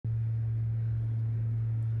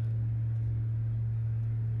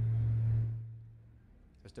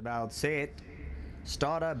Just about set.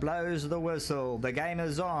 Starter blows the whistle. The game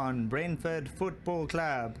is on. Brentford Football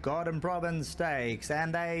Club, Garden Province Stakes,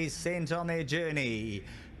 and they sent on their journey.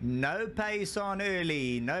 No pace on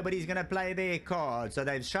early. Nobody's going to play their card, so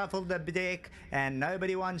they've shuffled the deck and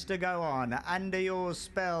nobody wants to go on. Under Your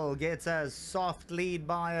Spell gets a soft lead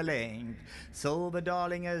by a length. Silver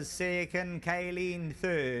Darling is second, Kayleen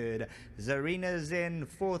third. Zarina's in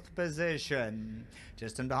fourth position.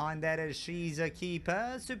 Just in behind that is She's a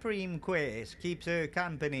Keeper. Supreme Quest keeps her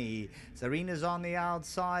company. Zarina's on the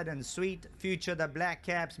outside, and Sweet Future, the Black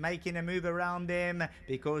Caps, making a move around them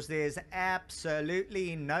because there's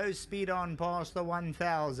absolutely no speed on past the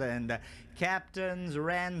 1,000. Captain's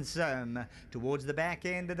Ransom towards the back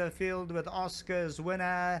end of the field with Oscar's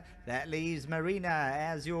Winner. That leaves Marina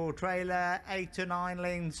as your trailer, 8 to 9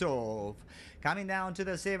 lengths off. Coming down to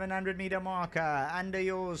the 700-meter marker, Under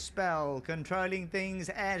Your Spell, controlling things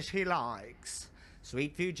as she likes.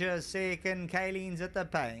 Sweet Future second, Kayleen's at the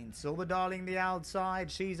paint. Silver Darling the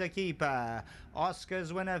outside, She's a Keeper.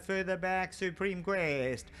 Oscar's Winner further back, Supreme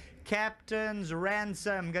Quest. Captain's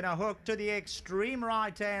Ransom gonna hook to the extreme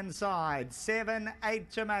right hand side. 7-8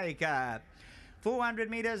 to make up.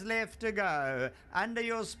 400 meters left to go. Under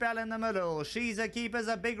Your Spell in the middle. She's a Keeper's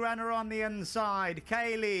a big runner on the inside.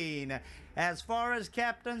 Kayleen. As far as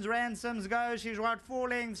Captain's Ransoms go, she's got 4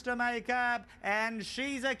 lengths to make up, and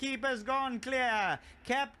She's a Keeper's gone clear.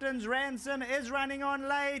 Captain's Ransom is running on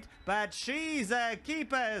late, but She's a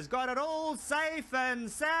Keeper's got it all safe and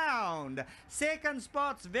sound. Second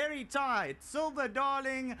spot's very tight. Silver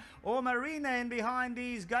Darling or Marina in behind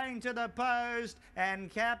these going to the post, and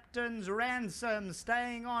Captain's Ransom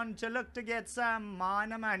staying on to look to get some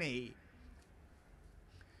minor money.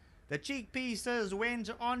 The cheek pieces went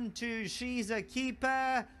on to She's a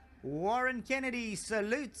Keeper. Warren Kennedy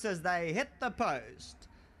salutes as they hit the post.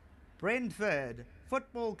 Brentford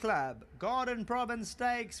Football Club, Garden Province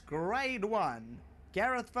Stakes, Grade 1.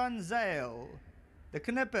 Gareth van Zyl, the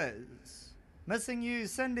Knippers. Missing You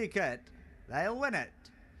Syndicate, they'll win it.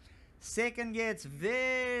 Second gets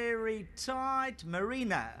very tight,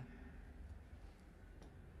 Marina.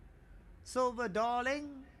 Silver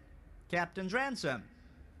Darling, Captain's Ransom.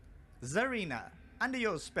 Zarina, Under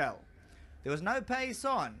Your Spell. There was no pace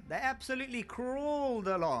on. They absolutely crawled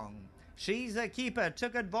along. She's a Keeper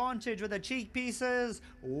took advantage with the cheek pieces.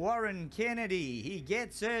 Warren Kennedy, he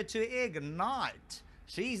gets her to ignite.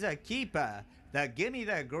 She's a Keeper. Gimme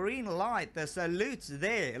the green light. The salutes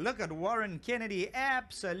there. Look at Warren Kennedy,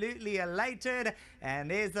 absolutely elated. And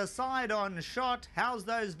there's the side-on shot. How's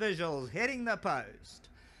those visuals? Hitting the post.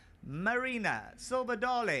 Marina, Silver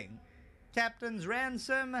Darling, Captain's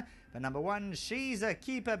Ransom. But number 1, She's a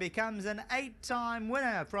Keeper, becomes an 8-time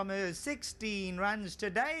winner from her 16 runs to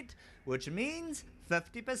date, which means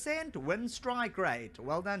 50% win strike rate.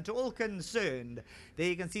 Well done to all concerned. There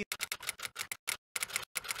you can see